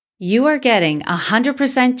You are getting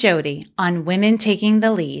 100% Jody on Women Taking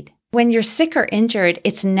the Lead. When you're sick or injured,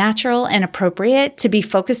 it's natural and appropriate to be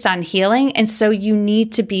focused on healing, and so you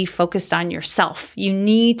need to be focused on yourself. You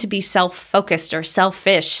need to be self-focused or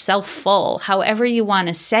selfish, self-full, however you want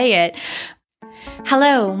to say it.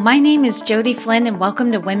 Hello, my name is Jody Flynn and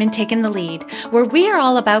welcome to Women Taking the Lead, where we are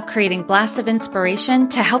all about creating blasts of inspiration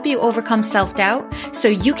to help you overcome self-doubt so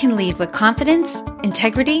you can lead with confidence,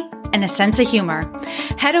 integrity, and a sense of humor.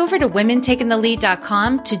 Head over to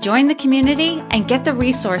womentakingthelead.com to join the community and get the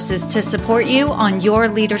resources to support you on your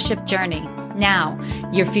leadership journey. Now,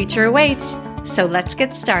 your future awaits, so let's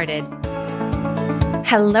get started.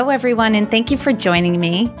 Hello, everyone, and thank you for joining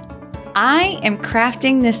me. I am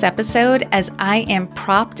crafting this episode as I am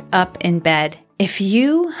propped up in bed. If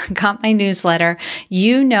you got my newsletter,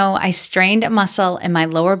 you know I strained a muscle in my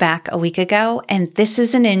lower back a week ago, and this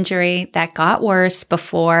is an injury that got worse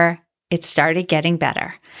before it started getting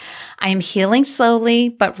better. I am healing slowly,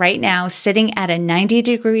 but right now sitting at a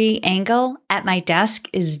 90-degree angle at my desk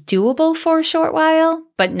is doable for a short while,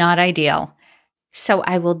 but not ideal. So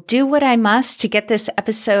I will do what I must to get this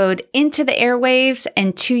episode into the airwaves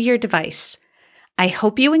and to your device. I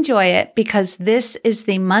hope you enjoy it because this is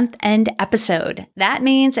the month-end episode. That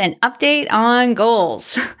means an update on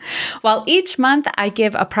goals. While each month I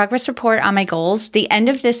give a progress report on my goals, the end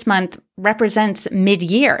of this month represents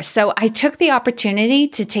mid-year. So I took the opportunity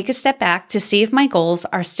to take a step back to see if my goals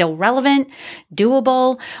are still relevant,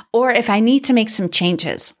 doable, or if I need to make some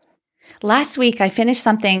changes. Last week, I finished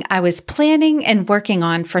something I was planning and working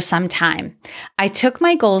on for some time. I took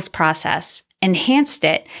my goals process, enhanced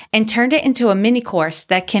it, and turned it into a mini course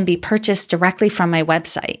that can be purchased directly from my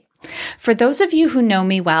website. For those of you who know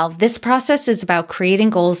me well, this process is about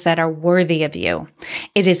creating goals that are worthy of you.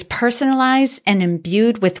 It is personalized and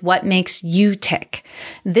imbued with what makes you tick.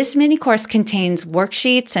 This mini course contains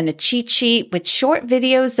worksheets and a cheat sheet with short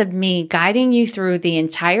videos of me guiding you through the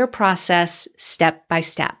entire process step by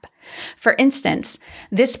step. For instance,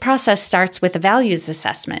 this process starts with a values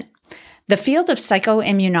assessment. The field of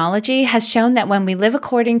psychoimmunology has shown that when we live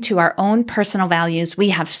according to our own personal values, we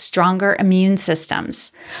have stronger immune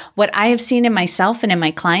systems. What I have seen in myself and in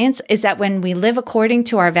my clients is that when we live according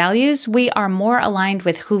to our values, we are more aligned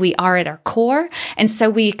with who we are at our core, and so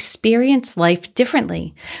we experience life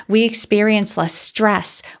differently. We experience less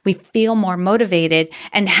stress, we feel more motivated,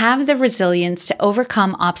 and have the resilience to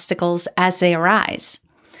overcome obstacles as they arise.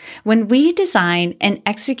 When we design and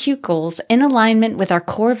execute goals in alignment with our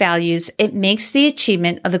core values, it makes the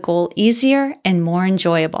achievement of the goal easier and more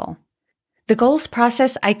enjoyable. The goals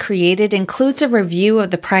process I created includes a review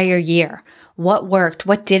of the prior year. What worked?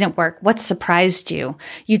 What didn't work? What surprised you?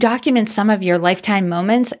 You document some of your lifetime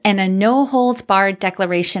moments and a no-holds-barred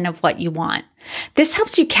declaration of what you want. This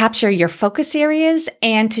helps you capture your focus areas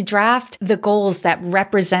and to draft the goals that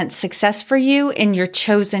represent success for you in your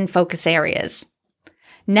chosen focus areas.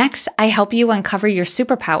 Next, I help you uncover your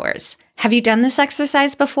superpowers. Have you done this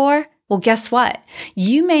exercise before? Well, guess what?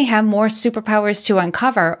 You may have more superpowers to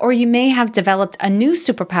uncover, or you may have developed a new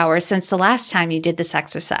superpower since the last time you did this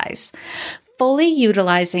exercise. Fully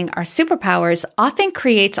utilizing our superpowers often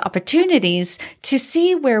creates opportunities to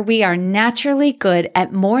see where we are naturally good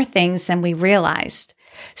at more things than we realized.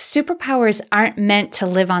 Superpowers aren't meant to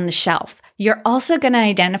live on the shelf. You're also going to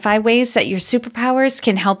identify ways that your superpowers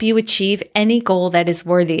can help you achieve any goal that is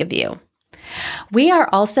worthy of you. We are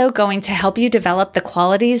also going to help you develop the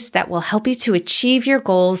qualities that will help you to achieve your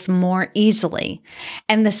goals more easily,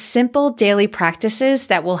 and the simple daily practices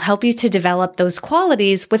that will help you to develop those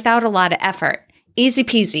qualities without a lot of effort. Easy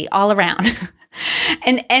peasy all around.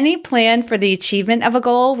 And any plan for the achievement of a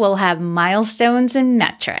goal will have milestones and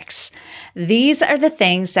metrics. These are the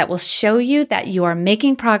things that will show you that you are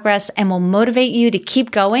making progress and will motivate you to keep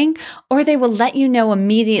going, or they will let you know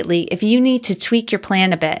immediately if you need to tweak your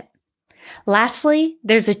plan a bit. Lastly,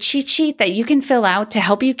 there's a cheat sheet that you can fill out to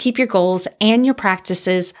help you keep your goals and your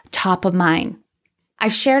practices top of mind.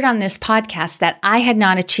 I've shared on this podcast that I had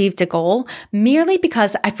not achieved a goal merely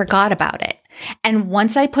because I forgot about it. And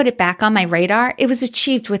once I put it back on my radar, it was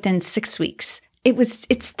achieved within 6 weeks.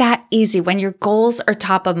 It's that easy. When your goals are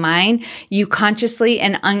top of mind, you consciously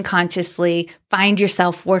and unconsciously find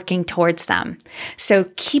yourself working towards them. So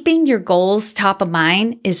keeping your goals top of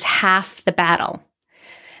mind is half the battle.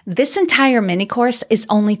 This entire mini course is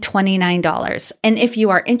only $29. And if you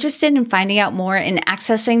are interested in finding out more and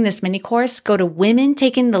accessing this mini course, go to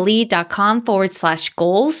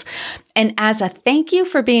womentakingthelead.com/goals. And as a thank you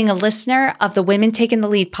for being a listener of the Women Taking the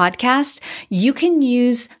Lead podcast, you can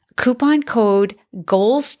use coupon code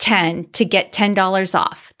GOALS10 to get $10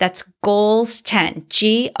 off. That's GOALS10,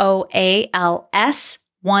 GOALS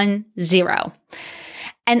 10.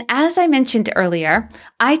 And as I mentioned earlier,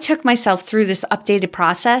 I took myself through this updated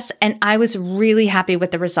process and I was really happy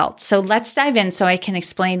with the results. So let's dive in so I can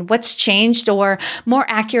explain what's changed, or more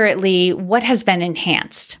accurately, what has been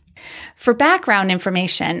enhanced. For background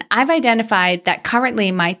information, I've identified that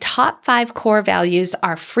currently my top 5 core values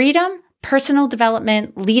are freedom, personal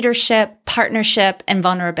development, leadership, partnership, and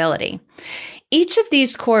vulnerability. Each of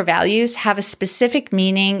these core values have a specific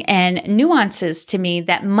meaning and nuances to me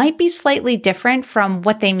that might be slightly different from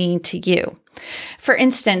what they mean to you. For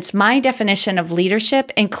instance, my definition of leadership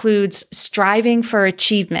includes striving for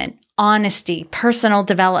achievement, honesty, personal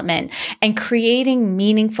development, and creating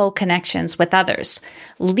meaningful connections with others.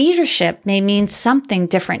 Leadership may mean something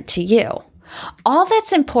different to you. All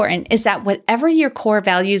that's important is that whatever your core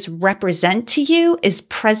values represent to you is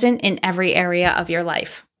present in every area of your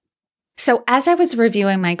life. So as I was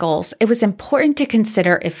reviewing my goals, it was important to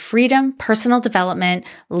consider if freedom, personal development,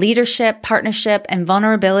 leadership, partnership, and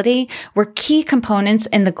vulnerability were key components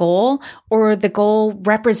in the goal, or the goal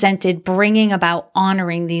represented bringing about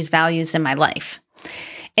honoring these values in my life.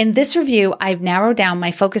 In this review, I've narrowed down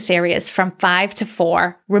my focus areas from 5 to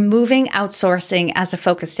 4, removing outsourcing as a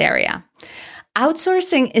focused area.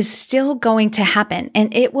 Outsourcing is still going to happen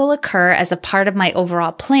and it will occur as a part of my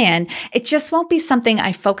overall plan. It just won't be something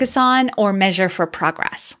I focus on or measure for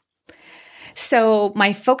progress. So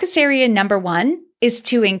my focus area number 1 is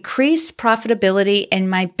to increase profitability in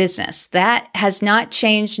my business. That has not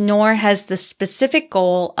changed, nor has the specific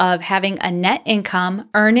goal of having a net income,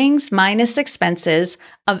 earnings minus expenses,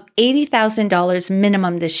 of $80,000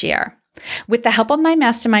 minimum this year. With the help of my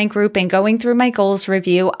mastermind group and going through my goals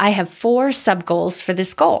review, I have 4 sub-goals for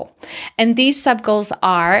this goal. And these sub-goals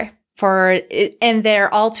are and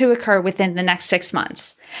they're all to occur within the next 6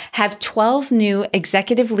 months. Have 12 new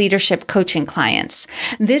executive leadership coaching clients.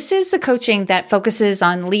 This is the coaching that focuses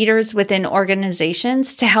on leaders within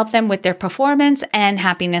organizations to help them with their performance and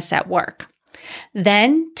happiness at work.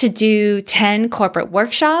 Then to do 10 corporate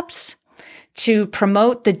workshops, to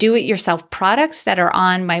promote the do-it-yourself products that are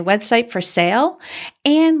on my website for sale,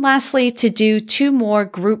 and lastly, to do 2 more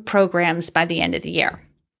group programs by the end of the year.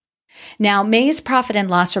 Now, May's profit and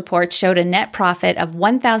loss report showed a net profit of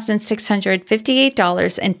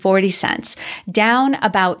 $1,658.40, down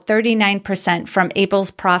about 39% from April's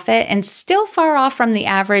profit and still far off from the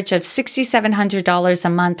average of $6,700 a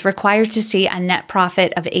month required to see a net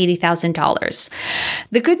profit of $80,000.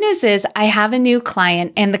 The good news is I have a new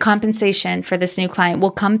client and the compensation for this new client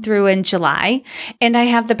will come through in July, and I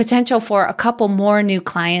have the potential for a couple more new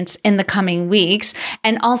clients in the coming weeks.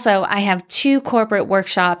 And also I have 2 corporate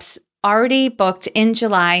workshops already booked in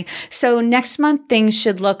July. So next month, things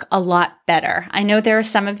should look a lot better. I know there are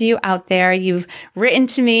some of you out there, you've written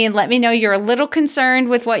to me and let me know you're a little concerned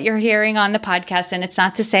with what you're hearing on the podcast. And it's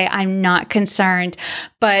not to say I'm not concerned,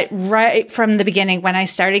 but right from the beginning, when I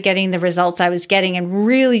started getting the results I was getting and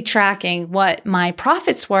really tracking what my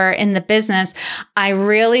profits were in the business, I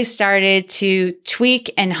really started to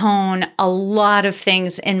tweak and hone a lot of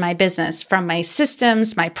things in my business, from my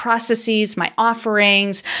systems, my processes, my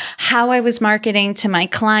offerings, how I was marketing to my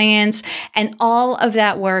clients, and all of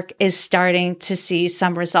that work is starting to see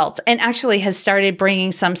some results, and actually has started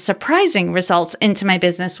bringing some surprising results into my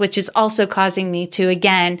business, which is also causing me to,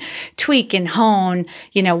 again, tweak and hone,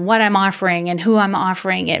 what I'm offering and who I'm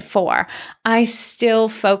offering it for. I still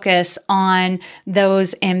focus on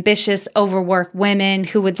those ambitious, overworked women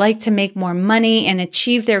who would like to make more money and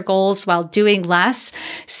achieve their goals while doing less.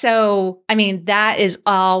 So, that is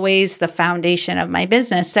always the foundation of my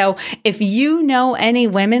business. So if you know any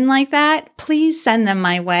women like that, please send them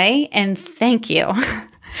my way, and thank you.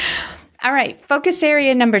 All right, focus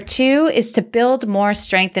area number 2 is to build more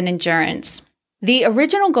strength and endurance. The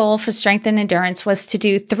original goal for strength and endurance was to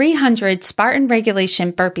do 300 Spartan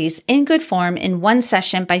regulation burpees in good form in one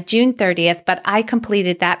session by June 30th, but I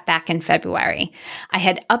completed that back in February. I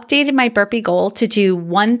had updated my burpee goal to do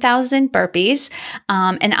 1,000 burpees,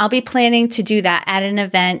 and I'll be planning to do that at an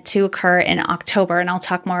event to occur in October, and I'll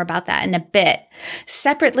talk more about that in a bit.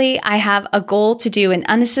 Separately, I have a goal to do an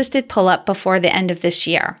unassisted pull-up before the end of this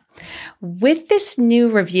year. With this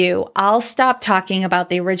new review, I'll stop talking about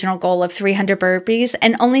the original goal of 300 burpees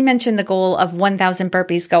and only mention the goal of 1,000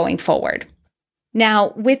 burpees going forward.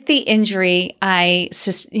 Now, with the injury,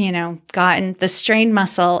 gotten the strained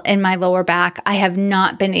muscle in my lower back, I have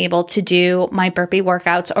not been able to do my burpee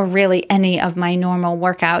workouts or really any of my normal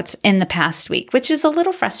workouts in the past week, which is a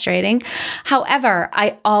little frustrating. However,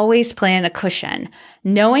 I always plan a cushion.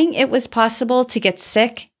 Knowing it was possible to get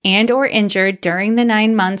sick and or injured during the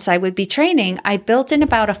 9 months I would be training, I built in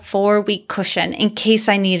about a 4-week cushion in case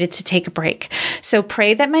I needed to take a break. So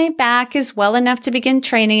pray that my back is well enough to begin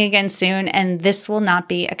training again soon, and this will not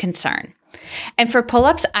be a concern. And for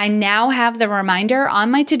pull-ups, I now have the reminder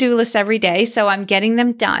on my to-do list every day, so I'm getting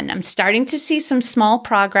them done. I'm starting to see some small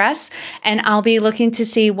progress, and I'll be looking to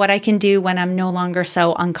see what I can do when I'm no longer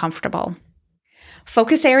so uncomfortable.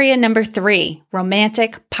 Focus area number 3,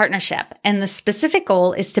 romantic partnership. And the specific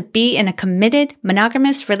goal is to be in a committed,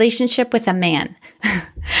 monogamous relationship with a man.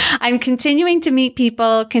 I'm continuing to meet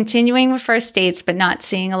people, continuing with first dates, but not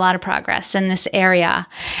seeing a lot of progress in this area.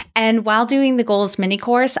 And while doing the goals mini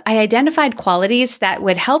course, I identified qualities that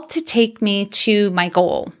would help to take me to my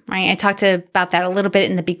goal, right? I talked about that a little bit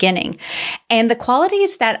in the beginning. And the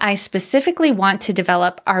qualities that I specifically want to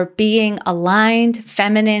develop are being aligned,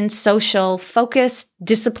 feminine, social, focused,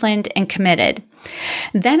 disciplined, and committed.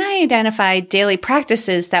 Then I identified daily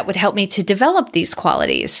practices that would help me to develop these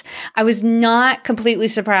qualities. I was not completely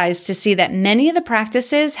surprised to see that many of the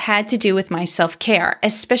practices had to do with my self-care,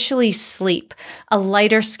 especially sleep, a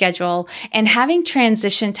lighter schedule, and having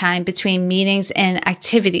transition time between meetings and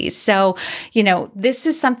activities. So, this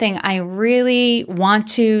is something I really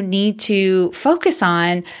need to focus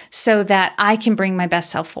on so that I can bring my best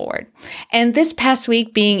self forward. And this past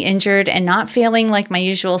week, being injured and not feeling like my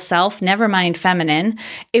usual self, never mind feminine,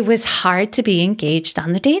 it was hard to be engaged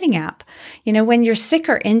on the dating app. When you're sick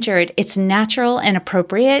or injured, it's natural and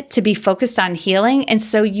appropriate to be focused on healing. And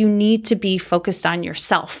so you need to be focused on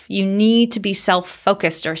yourself. You need to be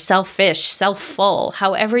self-focused or selfish, self-full,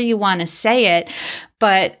 however you want to say it.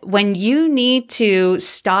 But when you need to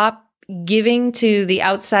stop giving to the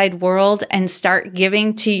outside world and start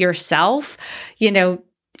giving to yourself,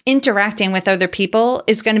 interacting with other people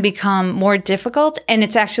is going to become more difficult, and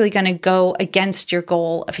it's actually going to go against your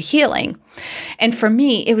goal of healing. And for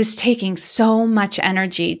me, it was taking so much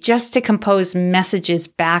energy just to compose messages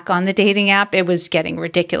back on the dating app. It was getting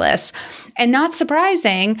ridiculous. And not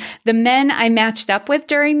surprising, the men I matched up with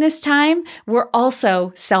during this time were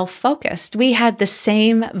also self-focused. We had the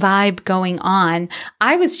same vibe going on.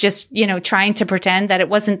 I was just, trying to pretend that it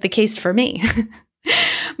wasn't the case for me.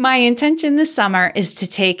 My intention this summer is to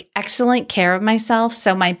take excellent care of myself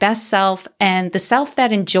so my best self and the self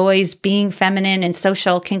that enjoys being feminine and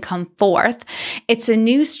social can come forth. It's a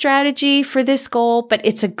new strategy for this goal, but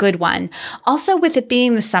it's a good one. Also, with it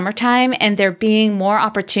being the summertime and there being more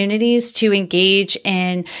opportunities to engage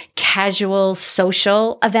in casual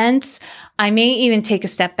social events, I may even take a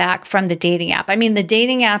step back from the dating app. The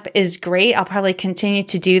dating app is great. I'll probably continue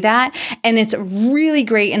to do that. And it's really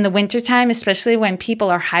great in the wintertime, especially when people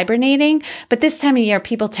are hibernating. But this time of year,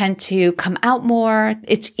 people tend to come out more.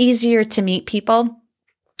 It's easier to meet people.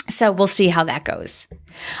 So we'll see how that goes.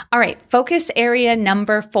 All right, focus area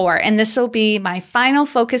number 4, and this will be my final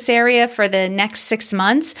focus area for the next 6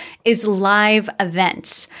 months, is live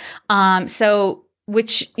events.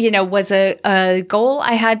 Which, was a goal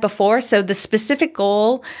I had before. So the specific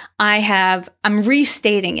goal I'm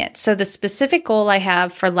restating it. So the specific goal I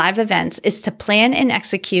have for live events is to plan and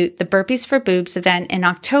execute the Burpees for Boobs event in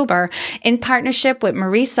October in partnership with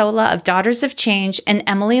Marie Sola of Daughters of Change and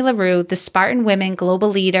Emily LaRue, the Spartan Women Global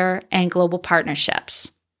Leader and Global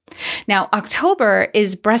Partnerships. Now, October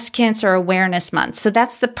is Breast Cancer Awareness Month, so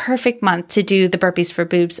that's the perfect month to do the Burpees for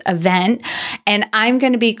Boobs event. And I'm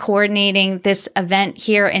going to be coordinating this event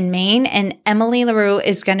here in Maine, and Emily LaRue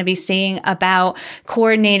is going to be seeing about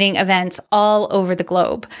coordinating events all over the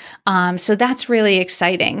globe. So that's really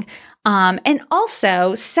exciting. And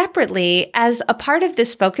also separately, as a part of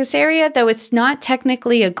this focus area, though it's not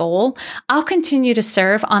technically a goal, I'll continue to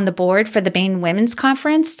serve on the board for the Maine Women's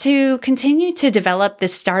Conference to continue to develop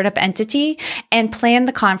this startup entity and plan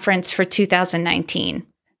the conference for 2019.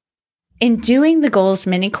 In doing the goals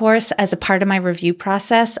mini course as a part of my review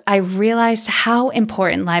process, I realized how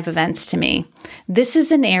important live events to me. This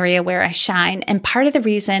is an area where I shine, and part of the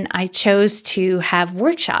reason I chose to have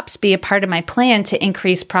workshops be a part of my plan to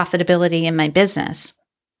increase profitability in my business.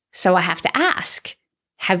 So I have to ask,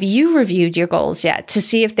 have you reviewed your goals yet to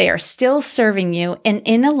see if they are still serving you and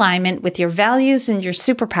in alignment with your values and your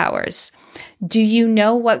superpowers? Do you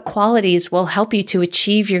know what qualities will help you to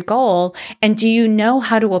achieve your goal? And do you know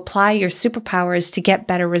how to apply your superpowers to get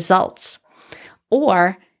better results?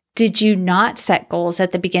 Or did you not set goals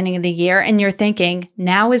at the beginning of the year and you're thinking,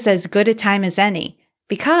 now is as good a time as any?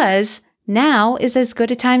 Because now is as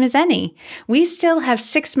good a time as any. We still have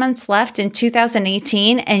 6 months left in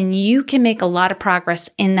 2018, and you can make a lot of progress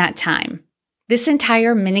in that time. This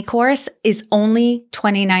entire mini course is only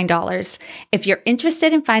 $29. If you're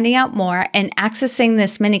interested in finding out more and accessing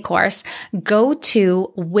this mini course, go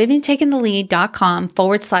to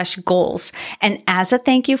womentakingthelead.com/goals. And as a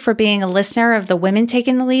thank you for being a listener of the Women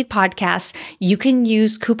Taking the Lead podcast, you can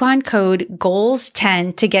use coupon code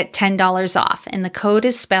GOALS10 to get $10 off. And the code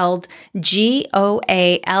is spelled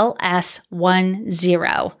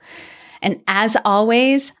GOALS10. And as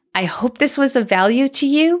always, I hope this was of value to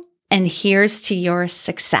you, and here's to your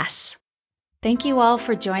success. Thank you all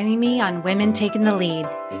for joining me on Women Taking the Lead.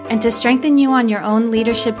 And to strengthen you on your own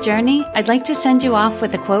leadership journey, I'd like to send you off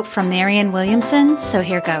with a quote from Marianne Williamson, so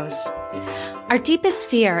here goes. Our deepest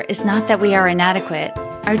fear is not that we are inadequate.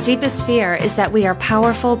 Our deepest fear is that we are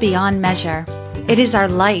powerful beyond measure. It is our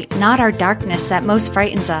light, not our darkness, that most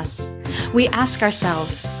frightens us. We ask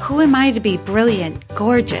ourselves, who am I to be brilliant,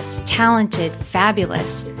 gorgeous, talented,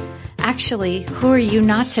 fabulous? Actually, who are you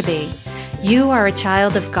not to be? You are a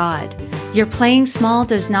child of God. Your playing small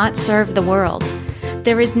does not serve the world.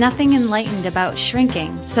 There is nothing enlightened about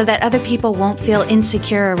shrinking so that other people won't feel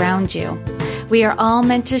insecure around you. We are all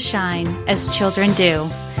meant to shine as children do.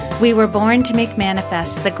 We were born to make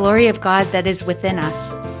manifest the glory of God that is within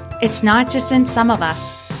us. It's not just in some of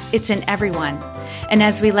us, it's in everyone. And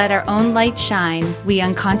as we let our own light shine, we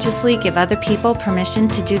unconsciously give other people permission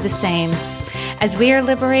to do the same. As we are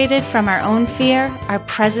liberated from our own fear, our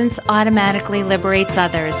presence automatically liberates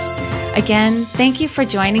others. Again, thank you for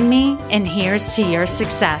joining me, and here's to your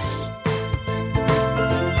success.